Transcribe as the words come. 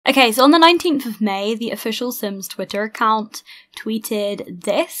Okay, so on the 19th of May, the official Sims Twitter account tweeted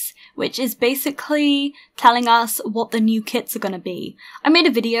this, which is basically telling us what the new kits are going to be. I made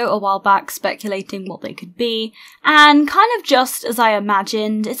a video a while back speculating what they could be, and kind of just as I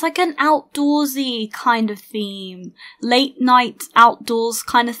imagined, it's like an outdoorsy kind of theme. Late night outdoors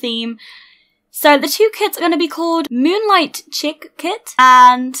kind of theme. So the two kits are going to be called Moonlight Chick Kit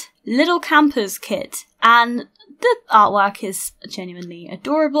and Little Campers Kit, and the artwork is genuinely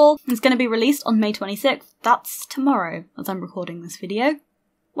adorable. It's going to be released on May 26th. That's tomorrow, as I'm recording this video.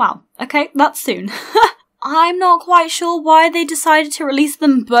 Wow, okay, that's soon. I'm not quite sure why they decided to release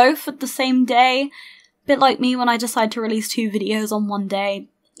them both at the same day. Bit like me when I decide to release two videos on one day.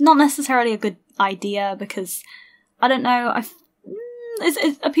 Not necessarily a good idea, because, I don't know,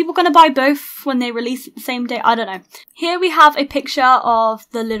 are people going to buy both when they release at the same day? I don't know. Here we have a picture of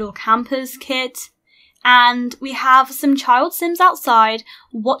the Little Campers Kit. And we have some child Sims outside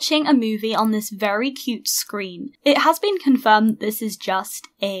watching a movie on this very cute screen. It has been confirmed that this is just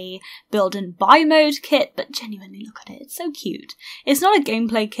a build and buy mode kit, but genuinely look at it, it's so cute. It's not a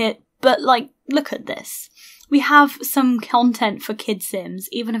gameplay kit, but like, look at this. We have some content for kid Sims,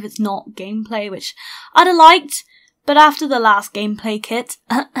 even if it's not gameplay, which I'd have liked, but after the last gameplay kit,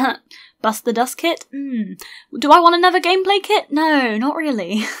 Bust the Dust kit? Do I want another gameplay kit? No, not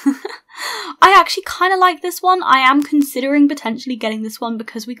really. I actually kind of like this one. I am considering potentially getting this one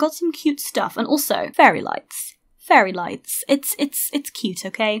because we got some cute stuff, and also fairy lights. Fairy lights. It's cute,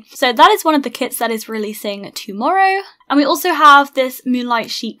 okay? So that is one of the kits that is releasing tomorrow. And we also have this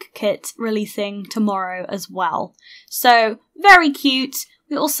Moonlight Chic kit releasing tomorrow as well. So very cute.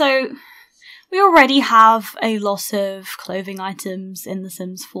 We already have a lot of clothing items in The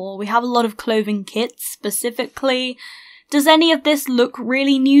Sims 4. We have a lot of clothing kits specifically. Does any of this look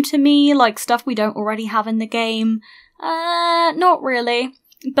really new to me, like stuff we don't already have in the game? Not really.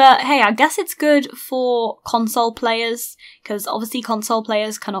 But hey, I guess it's good for console players, because obviously console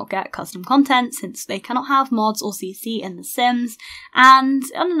players cannot get custom content since they cannot have mods or CC in The Sims. And,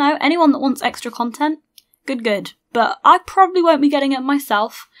 I don't know, anyone that wants extra content, good. But I probably won't be getting it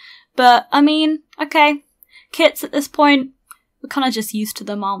myself. But, I mean, okay, kits at this point, we're kind of just used to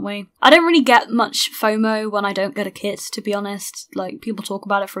them, aren't we? I don't really get much FOMO when I don't get a kit, to be honest. Like, people talk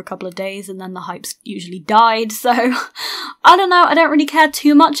about it for a couple of days and then the hype's usually died, so I don't know, I don't really care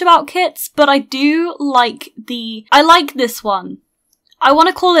too much about kits, but I do like I like this one. I want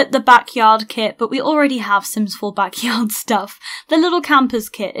to call it the backyard kit, but we already have Sims 4 backyard stuff. The Little Campers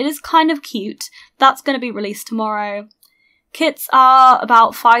kit, it is kind of cute. That's going to be released tomorrow. Kits are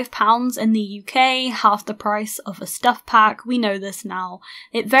about £5 in the UK, half the price of a stuff pack. We know this now.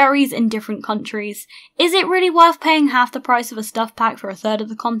 It varies in different countries. Is it really worth paying half the price of a stuff pack for a third of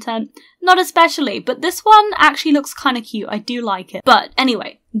the content? Not especially, but this one actually looks kind of cute. I do like it. But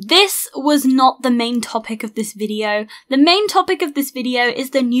anyway, this was not the main topic of this video. The main topic of this video is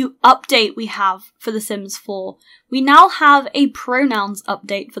the new update we have for The Sims 4. We now have a pronouns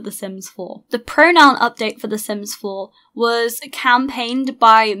update for The Sims 4. The pronoun update for The Sims 4 was campaigned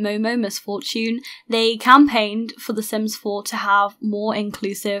by Momo Misfortune. They campaigned for The Sims 4 to have more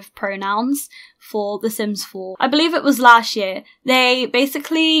inclusive pronouns for The Sims 4. I believe it was last year. They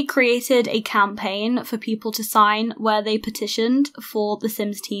basically created a campaign for people to sign where they petitioned for the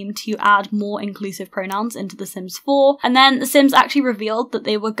Sims team to add more inclusive pronouns into The Sims 4. And then The Sims actually revealed that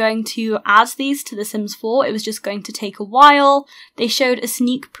they were going to add these to The Sims 4. It was just going to take a while. They showed a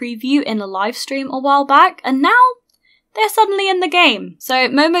sneak preview in a live stream a while back, and now they're suddenly in the game. So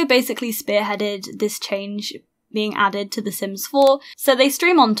Momo basically spearheaded this change being added to The Sims 4. So they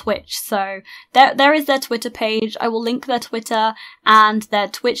stream on Twitch, so there is their Twitter page. I will link their Twitter and their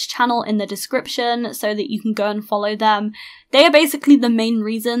Twitch channel in the description so that you can go and follow them. They are basically the main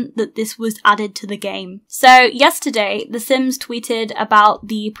reason that this was added to the game. So yesterday, The Sims tweeted about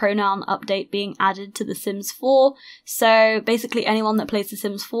the pronoun update being added to The Sims 4. So basically anyone that plays The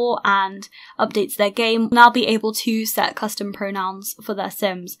Sims 4 and updates their game will now be able to set custom pronouns for their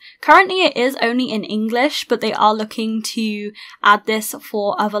Sims. Currently it is only in English, but they are looking to add this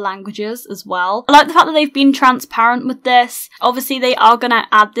for other languages as well. I like the fact that they've been transparent with this. Obviously they are going to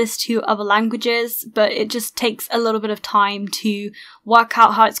add this to other languages, but it just takes a little bit of time to work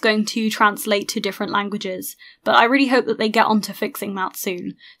out how it's going to translate to different languages. But I really hope that they get on to fixing that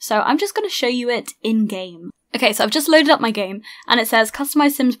soon. So I'm just going to show you it in-game. Okay, so I've just loaded up my game, and it says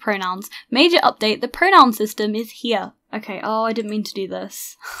Customize Sims Pronouns. Major update, the pronoun system is here. Okay, oh, I didn't mean to do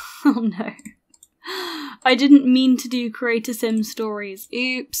this. Oh no. I didn't mean to do create a sim stories.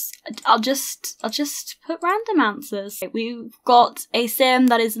 Oops. I'll just put random answers. We've got a sim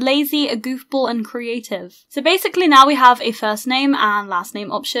that is lazy, a goofball, and creative. So basically now we have a first name and last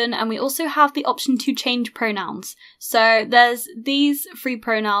name option, and we also have the option to change pronouns. So there's these three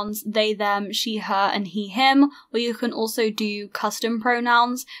pronouns, they, them, she, her, and he, him, or you can also do custom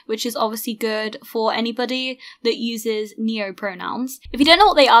pronouns, which is obviously good for anybody that uses neo-pronouns. If you don't know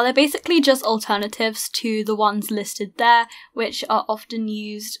what they are, they're basically just alternatives to the ones listed there, which are often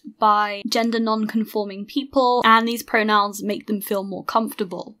used by gender non-conforming people, and these pronouns make them feel more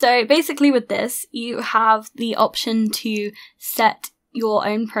comfortable. So basically with this, you have the option to set your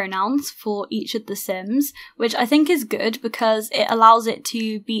own pronouns for each of the sims, which I think is good because it allows it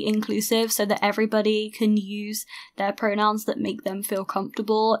to be inclusive so that everybody can use their pronouns that make them feel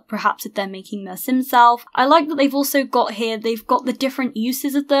comfortable, perhaps if they're making their sim self. I like that they've also got here, they've got the different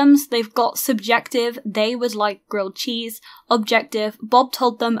uses of them. So they've got subjective, they would like grilled cheese; objective, Bob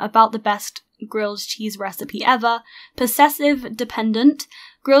told them about the best grilled cheese recipe ever; possessive dependent,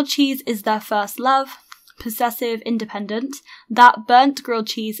 grilled cheese is their first love; possessive independent, that burnt grilled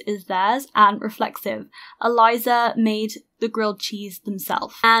cheese is theirs; and reflexive, Eliza made the grilled cheese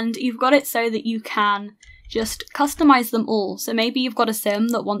themselves. And you've got it so that you can just customize them all. So maybe you've got a sim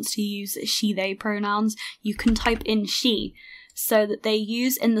that wants to use she, they pronouns, you can type in she, so that they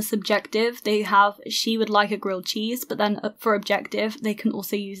use in the subjective, they have she would like a grilled cheese, but then for objective, they can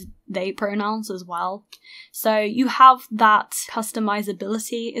also use they pronouns as well. So you have that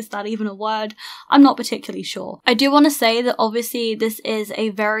customizability. Is that even a word? I'm not particularly sure. I do want to say that obviously this is a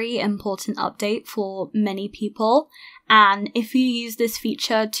very important update for many people, and if you use this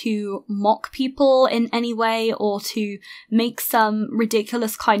feature to mock people in any way or to make some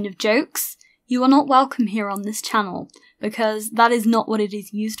ridiculous kind of jokes, you are not welcome here on this channel, because that is not what it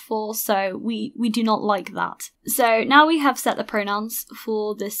is used for, so we do not like that. So now we have set the pronouns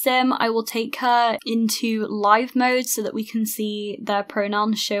for this sim. I will take her into live mode so that we can see their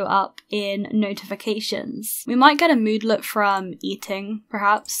pronouns show up in notifications. We might get a moodlet from eating,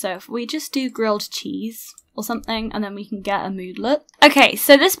 perhaps, so if we just do grilled cheese or something, and then we can get a moodlet. Okay,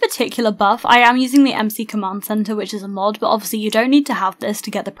 so this particular buff, I am using the MC Command Center, which is a mod, but obviously you don't need to have this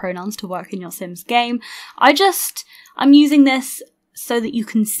to get the pronouns to work in your Sims game. I'm using this so that you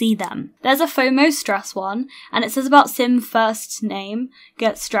can see them. There's a FOMO stress one, and it says about sim first name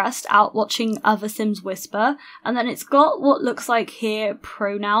gets stressed out watching other sims whisper, and then it's got what looks like here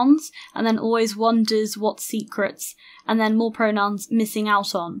pronouns, and then always wonders what secrets, and then more pronouns missing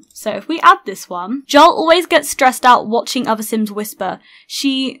out on. So if we add this one, Joel always gets stressed out watching other sims whisper.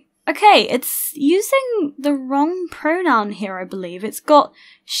 Okay, it's using the wrong pronoun here, I believe. It's got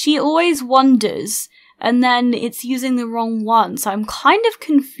she always wonders, and then it's using the wrong one, so I'm kind of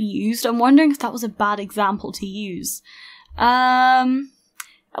confused. I'm wondering if that was a bad example to use. What about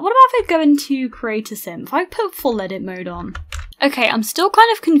if I go into create a sim? If I put full edit mode on. Okay, I'm still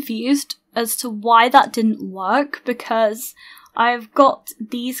kind of confused as to why that didn't work, because I've got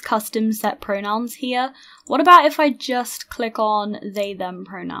these custom set pronouns here. What about if I just click on they, them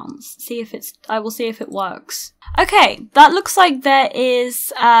pronouns? I will see if it works. Okay, that looks like there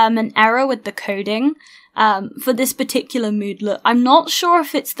is an error with the coding for this particular moodlet. I'm not sure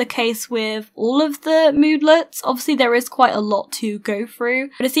if it's the case with all of the moodlets. Obviously there is quite a lot to go through,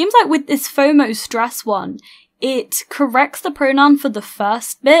 but it seems like with this FOMO stress one, it corrects the pronoun for the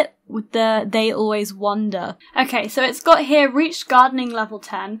first bit with the they always wonder. Okay, so it's got here reached gardening level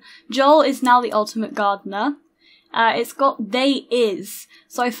 10. Joel is now the ultimate gardener. It's got they is.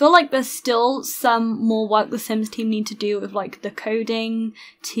 So I feel like there's still some more work the Sims team need to do with like the coding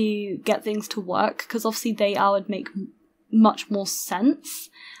to get things to work, because obviously they are would make much more sense.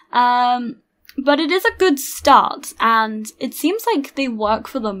 But it is a good start, and it seems like they work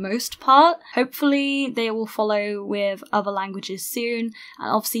for the most part. Hopefully they will follow with other languages soon,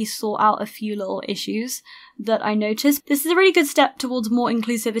 and obviously sort out a few little issues that I noticed. This is a really good step towards more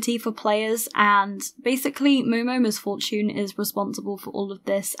inclusivity for players, and basically Momo Misfortune is responsible for all of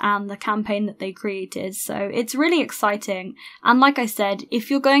this and the campaign that they created, so it's really exciting. And like I said,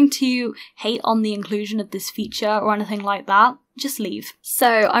 if you're going to hate on the inclusion of this feature or anything like that, just leave. So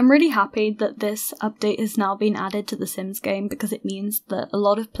I'm really happy that this update has now been added to the Sims game, because it means that a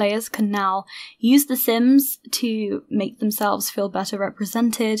lot of players can now use the Sims to make themselves feel better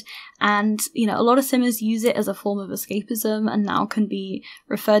represented, and you know, a lot of Simmers use it as a form of escapism and now can be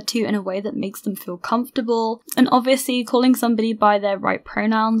referred to in a way that makes them feel comfortable. And obviously calling somebody by their right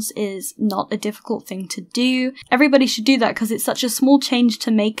pronouns is not a difficult thing to do. Everybody should do that because it's such a small change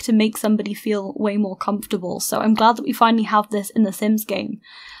to make somebody feel way more comfortable. So I'm glad that we finally have this in the Sims game.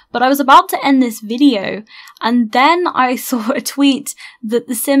 but I was about to end this video and then I saw a tweet that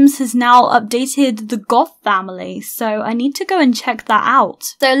The Sims has now updated the Goth family, so I need to go and check that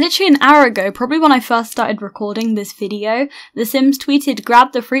out. So literally an hour ago, probably when I first started recording this video, The Sims tweeted,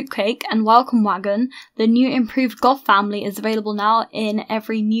 "Grab the fruitcake and welcome wagon. The new improved Goth family is available now in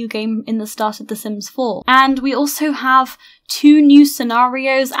every new game in the start of The Sims 4. And we also have 2 new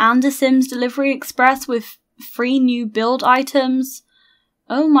scenarios and a Sims Delivery Express with 3 new build items.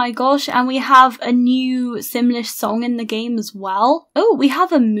 Oh my gosh, and we have a new Simlish song in the game as well. Oh, we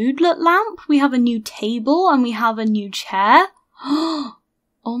have a moodlet lamp, we have a new table, and we have a new chair. Oh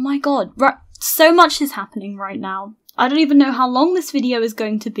my god, right, so much is happening right now. I don't even know how long this video is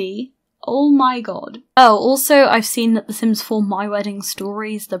going to be. Oh my god. Oh, also, I've seen that The Sims 4 My Wedding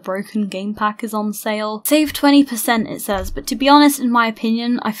Stories, the broken game pack, is on sale. Save 20% it says, but to be honest, in my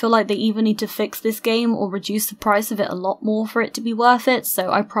opinion, I feel like they either need to fix this game or reduce the price of it a lot more for it to be worth it,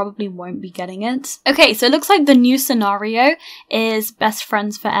 so I probably won't be getting it. Okay, so it looks like the new scenario is Best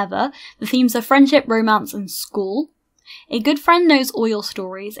Friends Forever. The themes are friendship, romance, and school. A good friend knows all your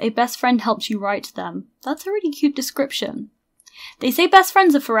stories. A best friend helps you write them. That's a really cute description. They say best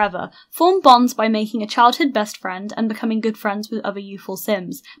friends are forever. Form bonds by making a childhood best friend and becoming good friends with other youthful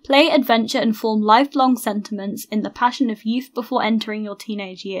Sims. Play, adventure, and form lifelong sentiments in the passion of youth before entering your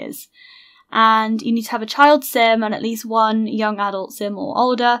teenage years. And you need to have a child sim and at least 1 young adult sim or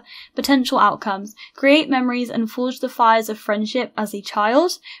older. Potential outcomes: create memories and forge the fires of friendship as a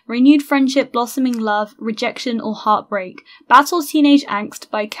child. Renewed friendship, blossoming love, rejection or heartbreak. Battle teenage angst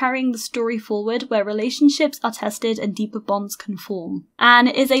by carrying the story forward where relationships are tested and deeper bonds can form. And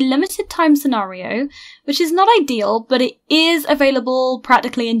it is a limited time scenario, which is not ideal, but it is available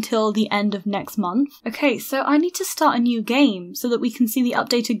practically until the end of next month. Okay, so I need to start a new game so that we can see the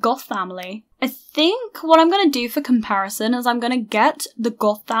updated Goth family. I think what I'm going to do for comparison is I'm going to get the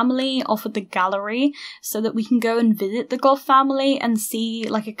Goth family off of the gallery so that we can go and visit the Goth family and see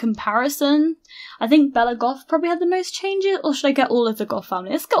like a comparison. I think Bella Goth probably had the most changes, or should I get all of the Goth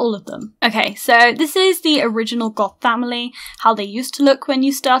family? Let's get all of them. Okay, so this is the original Goth family, how they used to look when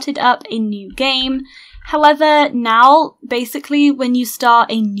you started up a new game. However, now, basically, when you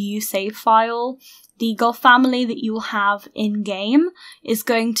start a new save file, the Goth family that you will have in-game is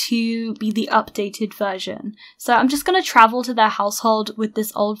going to be the updated version. So I'm just going to travel to their household with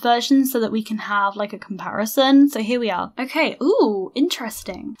this old version so that we can have like a comparison. So here we are. Okay, ooh,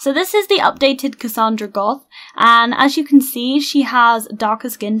 interesting. So this is the updated Cassandra Goth, and as you can see, she has darker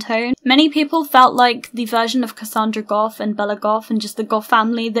skin tone. Many people felt like the version of Cassandra Goth and Bella Goth and just the Goth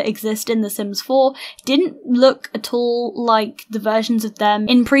family that exist in The Sims 4 didn't look at all like the versions of them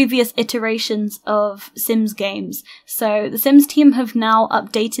in previous iterations of Sims games. So the Sims team have now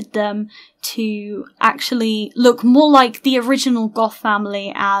updated them to actually look more like the original Goth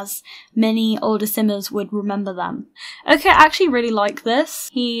family as many older Simmers would remember them. Okay, I actually really like this.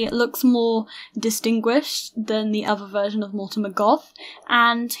 He looks more distinguished than the other version of Mortimer Goth,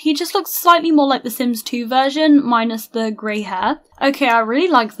 and he just looks slightly more like the Sims 2 version, minus the grey hair. Okay, I really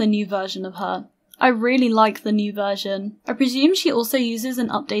like the new version of her. I really like the new version. I presume she also uses an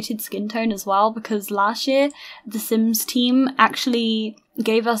updated skin tone as well, because last year the Sims team actually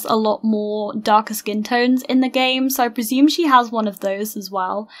gave us a lot more darker skin tones in the game, so I presume she has one of those as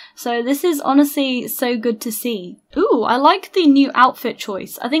well. So this is honestly so good to see. Ooh, I like the new outfit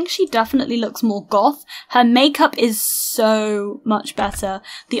choice. I think she definitely looks more goth. Her makeup is so much better.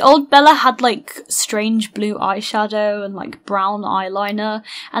 The old Bella had like strange blue eyeshadow and like brown eyeliner,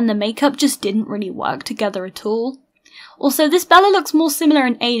 and the makeup just didn't really work together at all. Also, this Bella looks more similar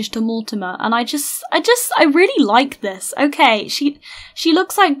in age to Mortimer, and I really like this. Okay, she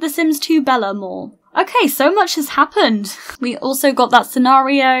looks like The Sims 2 Bella more. Okay, so much has happened. We also got that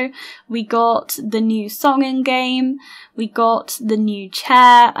scenario, we got the new song in game, we got the new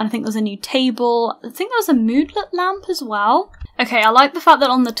chair, and I think there's a new table. I think there was a moodlet lamp as well. Okay, I like the fact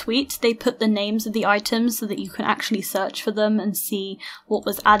that on the tweet they put the names of the items so that you can actually search for them and see what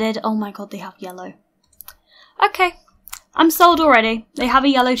was added. Oh my god, they have yellow. Okay. I'm sold already. They have a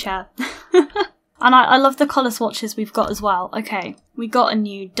yellow chair. And I love the colour swatches we've got as well. Okay, we got a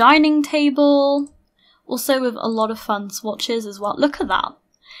new dining table. Also with a lot of fun swatches as well. Look at that.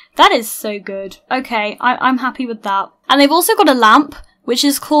 That is so good. Okay, I'm happy with that. And they've also got a lamp, which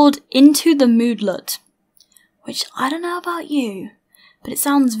is called Into the Moodlet. Which, I don't know about you, but it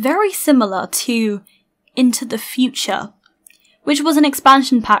sounds very similar to Into the Future, which was an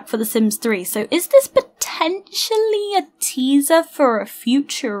expansion pack for The Sims 3. So is this potentially potentially a teaser for a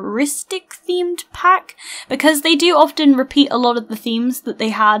futuristic themed pack, because they do often repeat a lot of the themes that they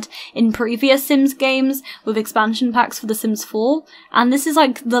had in previous Sims games with expansion packs for The Sims 4, and this is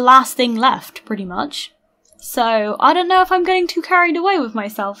like the last thing left, pretty much. So I don't know if I'm getting too carried away with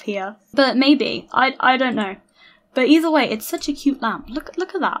myself here, but maybe. I don't know. But either way, it's such a cute lamp. Look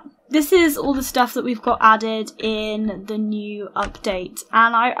at that. This is all the stuff that we've got added in the new update,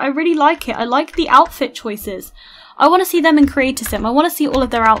 and I really like it. I like the outfit choices. I want to see them in Creator Sim. I want to see all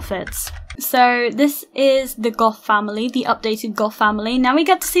of their outfits. So this is the Goth Family, the updated Goth Family. Now we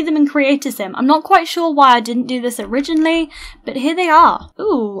get to see them in Creator Sim. I'm not quite sure why I didn't do this originally, but here they are.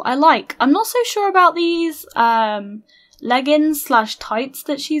 Ooh, I like. I'm not so sure about these leggings / tights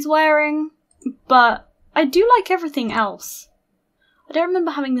that she's wearing, but I do like everything else. I don't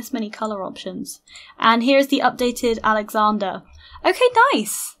remember having this many colour options. And here's the updated Alexander. Okay,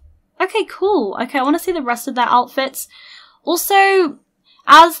 nice. Okay, cool. Okay, I want to see the rest of their outfits. Also,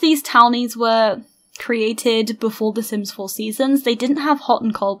 as these townies were created before The Sims 4 seasons, they didn't have hot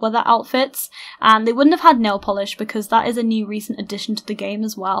and cold weather outfits, and they wouldn't have had nail polish because that is a new recent addition to the game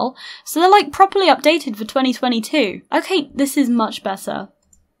as well. So they're like properly updated for 2022. Okay, this is much better.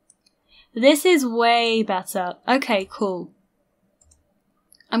 This is way better. Okay, cool.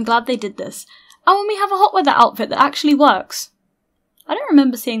 I'm glad they did this. Oh, and we have a hot weather outfit that actually works. I don't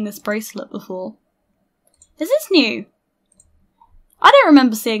remember seeing this bracelet before. Is this new? I don't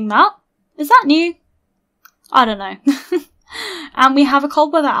remember seeing that. Is that new? I don't know. And we have a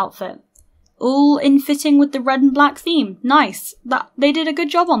cold weather outfit. All in fitting with the red and black theme. Nice. They did a good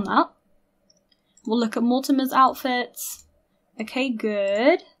job on that. We'll look at Mortimer's outfits. Okay,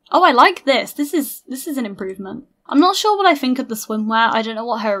 good. Oh, I like this. This is an improvement. I'm not sure what I think of the swimwear. I don't know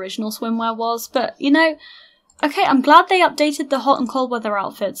what her original swimwear was, but you know, okay, I'm glad they updated the hot and cold weather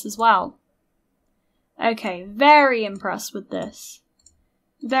outfits as well. Okay, very impressed with this.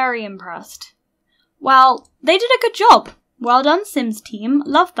 Very impressed. Well, they did a good job. Well done, Sims team.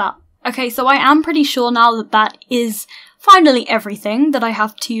 Love that. Okay, so I am pretty sure now that that is finally everything that I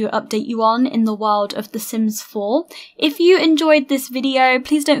have to update you on in the world of The Sims 4. If you enjoyed this video,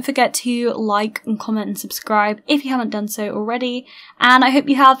 please don't forget to like and comment and subscribe if you haven't done so already. And I hope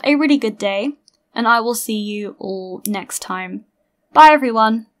you have a really good day, and I will see you all next time. Bye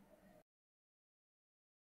everyone!